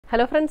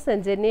Hello friends, I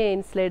am Jenny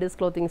in Ladies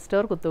Clothing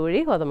Store,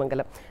 Kuttuvazhi,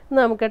 Kodamangalam. We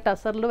have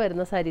Tussar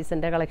sarees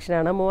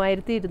collection.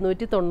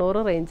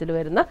 3290 range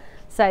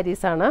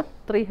sarees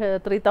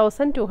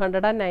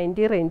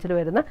 3290 range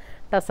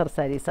Tussar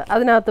sarees.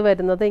 That's a thread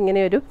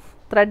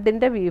in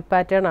the weave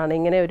pattern.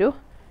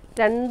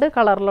 Two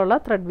color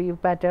thread weave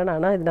pattern.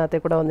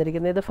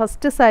 The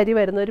first saree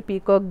is a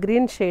peacock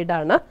green shade.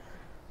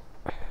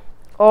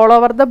 All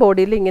over the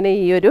body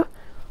is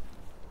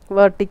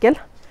vertical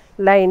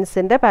lines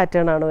in the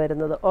pattern.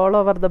 All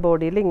over the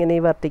body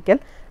is vertical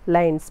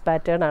lines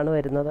pattern. This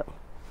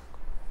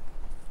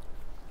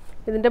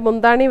is the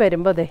mundani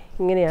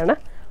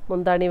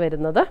mundani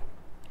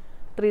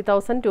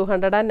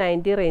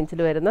 3290 range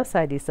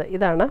sarees. This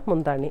is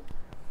mundani.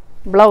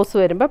 Blouse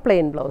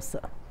plain blouse.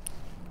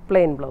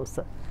 Plain blouse.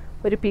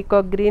 A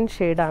peacock green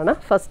shade.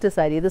 First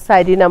saree. This is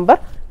saree number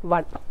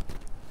 1.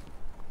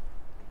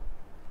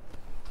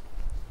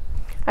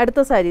 അടുത്ത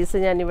sarees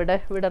ഞാൻ ഇവിടെ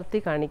വിടർത്തി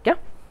കാണിക്കാം.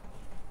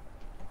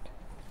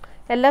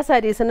 എല്ലാ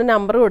സാരീസിനും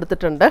number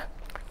കൊടുത്തിട്ടുണ്ട്.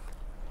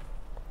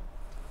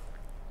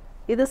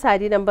 ഇത്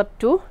sari number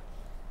 2.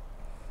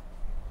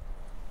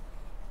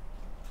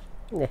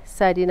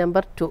 Sari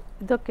number 2.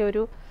 ഇതൊക്കെ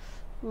ഒരു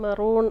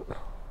മെറൂൺ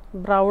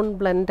ബ്രൗൺ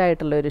ബ്ലെൻഡ്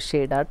ആയിട്ടുള്ള ഒരു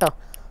ഷേഡ് ആട്ടോ.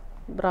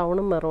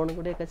 ബ്രൗണും മെറൂണും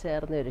കൂടി ഒക്കെ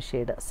ചേർന്ന ഒരു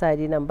shade.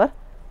 Sari number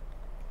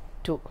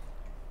 2.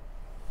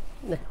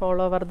 All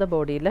over the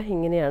ബോഡിയിൽ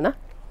ഇങ്ങനെയാണ്.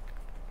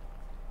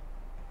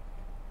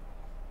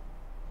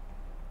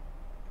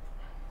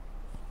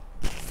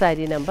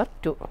 Saree number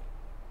 2.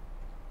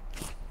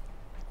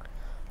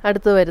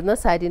 അടുത്ത് വരുന്ന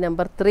saree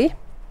number 3.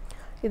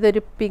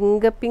 ഇതൊരു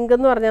പിങ്ക്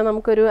എന്ന് പറഞ്ഞാൽ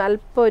നമുക്കൊരു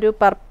അല്പം ഒരു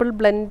പർപ്പിൾ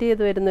ബ്ലെൻഡ്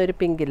ചെയ്ത് വരുന്ന ഒരു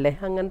പിങ്ക് ഇല്ലേ,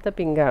 അങ്ങനത്തെ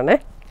പിങ്ക് ആണ്.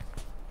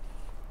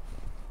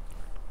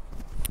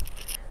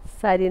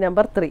 saree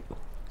number 3.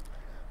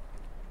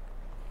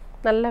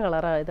 നല്ല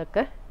കളറാണ്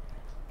ഇതൊക്കെ,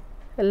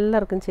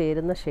 എല്ലാവർക്കും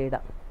ചേരുന്ന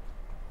ഷെയ്ഡാണ്.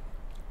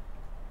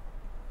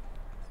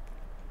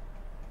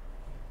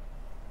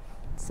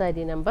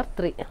 saree number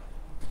 3.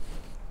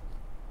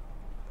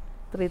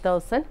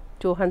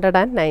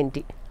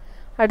 3290.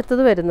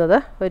 അടുത്തത് വരുന്നത്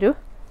ഒരു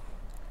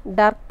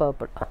dark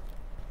purple.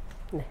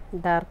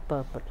 Dark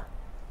purple.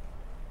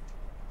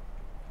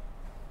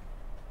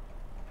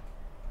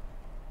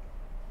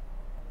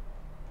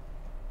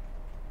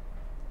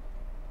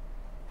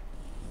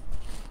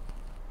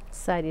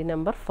 Sari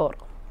number 4.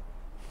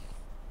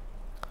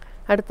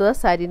 അടുത്തത്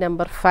സാരി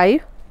നമ്പർ 5.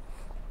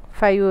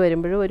 5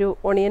 വരുമ്പോൾ ഒരു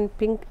onion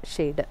pink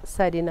shade.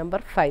 Sari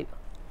number 5.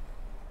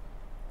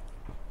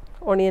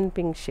 Onion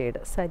pink shade,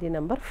 saree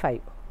number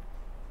 5.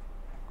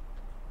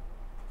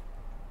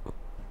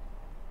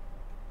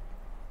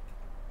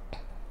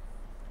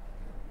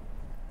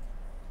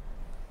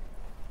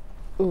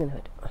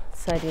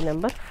 Saree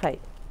number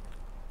 5.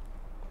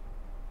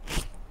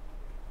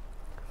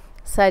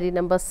 Saree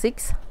number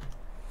 6.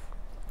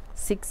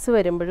 6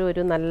 വരുമ്പോൾ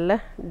ഒരു നല്ല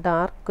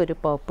ഡാർക്ക് ഒരു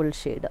പർപ്പിൾ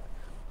ഷെയ്ഡ്.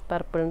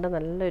 പർപ്പിളിൻ്റെ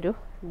നല്ലൊരു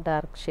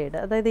ഡാർക്ക് ഷെയ്ഡ്,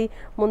 അതായത് ഈ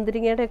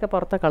മുന്തിരിങ്ങയുടെ ഒക്കെ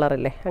പുറത്തെ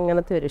കളറല്ലേ,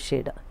 അങ്ങനത്തെ ഒരു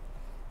ഷെയ്ഡ്.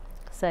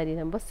 Saree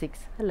number 6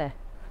 അല്ലേ.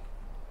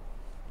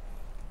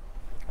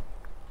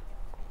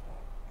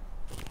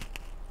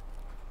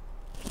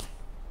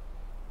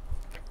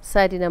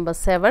 Saree number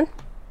 7.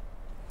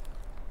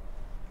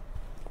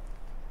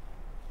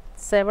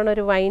 7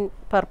 ഒരു വൈൻ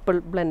പർപ്പിൾ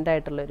ബ്ലെൻഡ്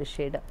ആയിട്ടുള്ള ഒരു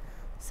shade.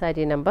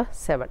 Saree number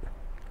 7.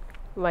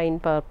 Wine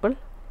purple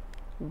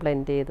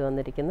blend ചെയ്ത്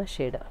വന്നിരിക്കുന്ന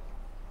ഷെയ്ഡ്.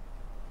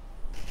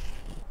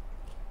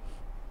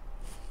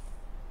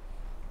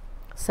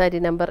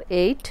 Saree number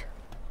 8.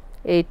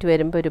 8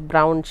 വരുമ്പോൾ ഒരു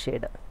brown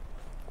shade.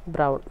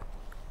 Brown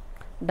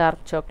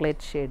dark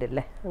chocolate shade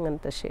അല്ലേ,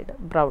 അങ്ങനത്തെ ഷെയ്ഡ്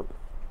ബ്രൗൺ.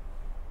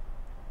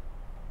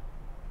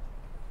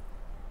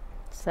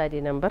 സാരി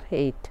നമ്പർ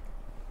 8.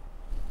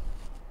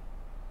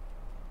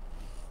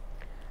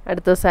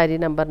 അടുത്ത സാരി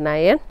നമ്പർ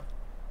 9.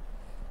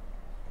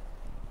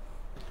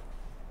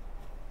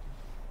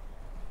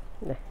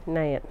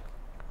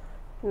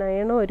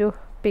 9 ഒരു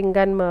പിങ്ക്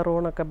ആൻഡ്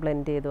മെറൂണൊക്കെ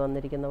ബ്ലെൻഡ് ചെയ്ത്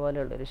വന്നിരിക്കുന്ന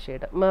പോലെയുള്ളൊരു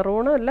ഷെയ്ഡ്.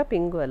 മെറൂണും അല്ല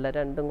പിങ്കും അല്ല,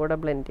 രണ്ടും കൂടെ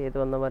ബ്ലെൻഡ് ചെയ്ത്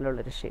വന്ന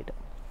പോലെയുള്ളൊരു ഷെയ്ഡ്.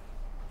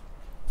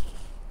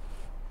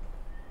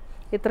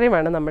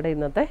 ഇത്രയുമാണ് നമ്മുടെ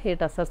ഇന്നത്തെ ഈ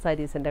ടസർ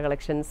സാരീസിൻ്റെ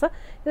കളക്ഷൻസ്.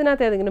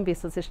 ഇതിനകത്ത് ഏതെങ്കിലും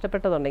പീസസ്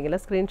ഇഷ്ടപ്പെട്ടതുണ്ടെങ്കിൽ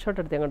സ്ക്രീൻഷോട്ട്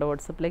എടുത്ത് ഞങ്ങളുടെ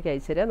വാട്സപ്പിലേക്ക്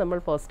അയച്ചു തരിക. നമ്മൾ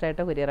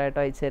പോസ്റ്റായിട്ടോ കൊറിയറായിട്ടോ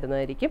അയച്ചു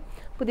തരുന്നതായിരിക്കും.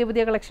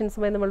 പുതിയ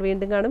കളക്ഷൻസുമായി നമ്മൾ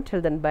വീണ്ടും കാണും.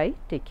 Till then bye,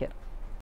 take care.